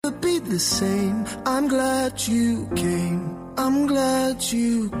the same. I'm glad you came. I'm glad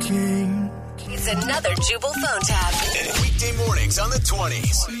you came. It's another Jubal phone tap. And weekday mornings on the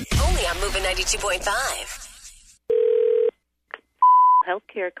 20s. Only on Moving 92.5.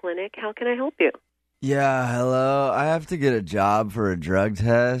 Healthcare clinic. How can I help you? Yeah, hello. I have to get a job for a drug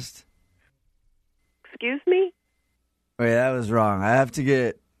test. Excuse me? Wait, that was wrong. I have to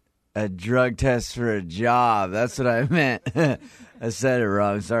get a drug test for a job. That's what I meant. I said it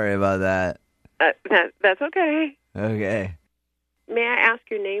wrong. Sorry about that. That's okay. Okay. May I ask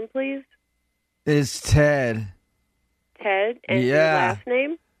your name, please? It's Ted. Ted? And your last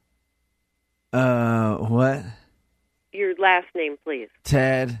name? What? Your last name, please.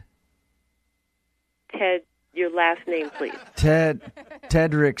 Ted. Ted, your last name, please.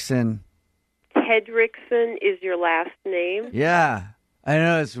 Tedrickson. Tedrickson is your last name? Yeah. I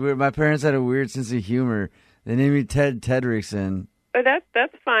know, it's weird. My parents had a weird sense of humor. They named me Ted Tedrickson. Oh,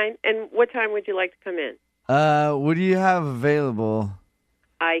 that's fine. And what time would you like to come in? What do you have available?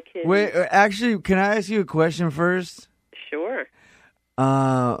 I can... Wait, actually, can I ask you a question first? Sure.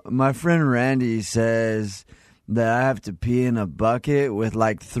 My friend Randy says that I have to pee in a bucket with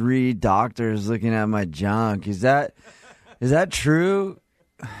like 3 doctors looking at my junk. Is that true?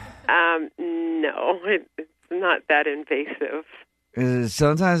 No, it's not that invasive.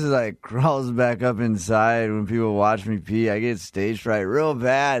 Sometimes it like crawls back up inside when people watch me pee. I get stage fright real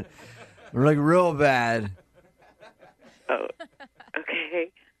bad. Like real bad. Oh, okay.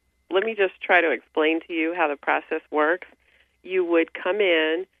 Let me just try to explain to you how the process works. You would come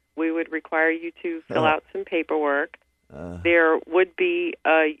in. We would require you to fill out some paperwork. There would be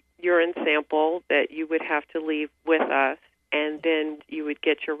a urine sample that you would have to leave with us, and then you would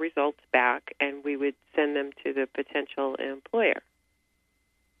get your results back, and we would send them to the potential employer.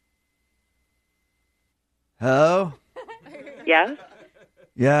 Hello? Yes?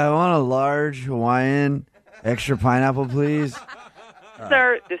 Yeah, I want a large Hawaiian extra pineapple, please.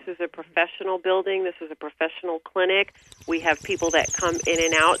 Sir, this is a professional building. This is a professional clinic. We have people that come in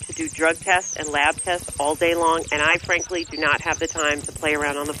and out to do drug tests and lab tests all day long, and I frankly do not have the time to play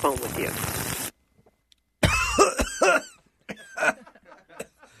around on the phone with you.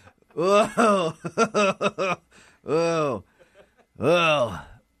 Whoa. Whoa. Whoa.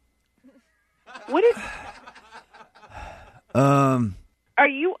 What is... Are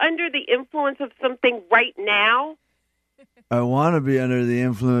you under the influence of something right now? I want to be under the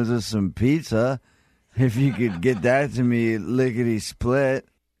influence of some pizza. If you could get that to me lickety-split.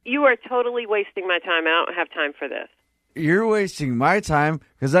 You are totally wasting my time. I don't have time for this. You're wasting my time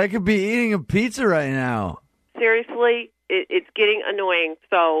because I could be eating a pizza right now. Seriously, it's getting annoying.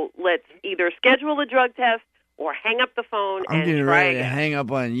 So let's either schedule a drug test or hang up the phone I'm and getting try ready again. to hang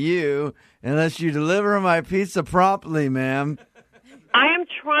up on you unless you deliver my pizza promptly, ma'am. I am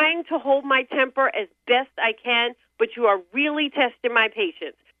trying to hold my temper as best I can, but you are really testing my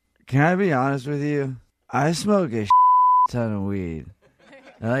patience. Can I be honest with you? I smoke a ton of weed.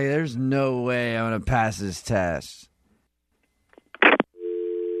 Like, there's no way I'm going to pass this test.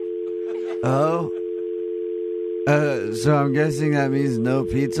 Oh? So I'm guessing that means no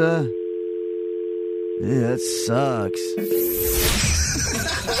pizza? Yeah, that sucks.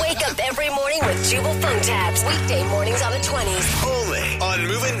 Wake up every morning with Jubal phone tabs. Weekday mornings on the 20s. Only on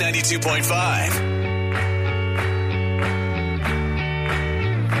Moving 92.5.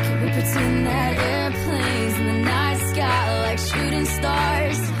 Can we pretend that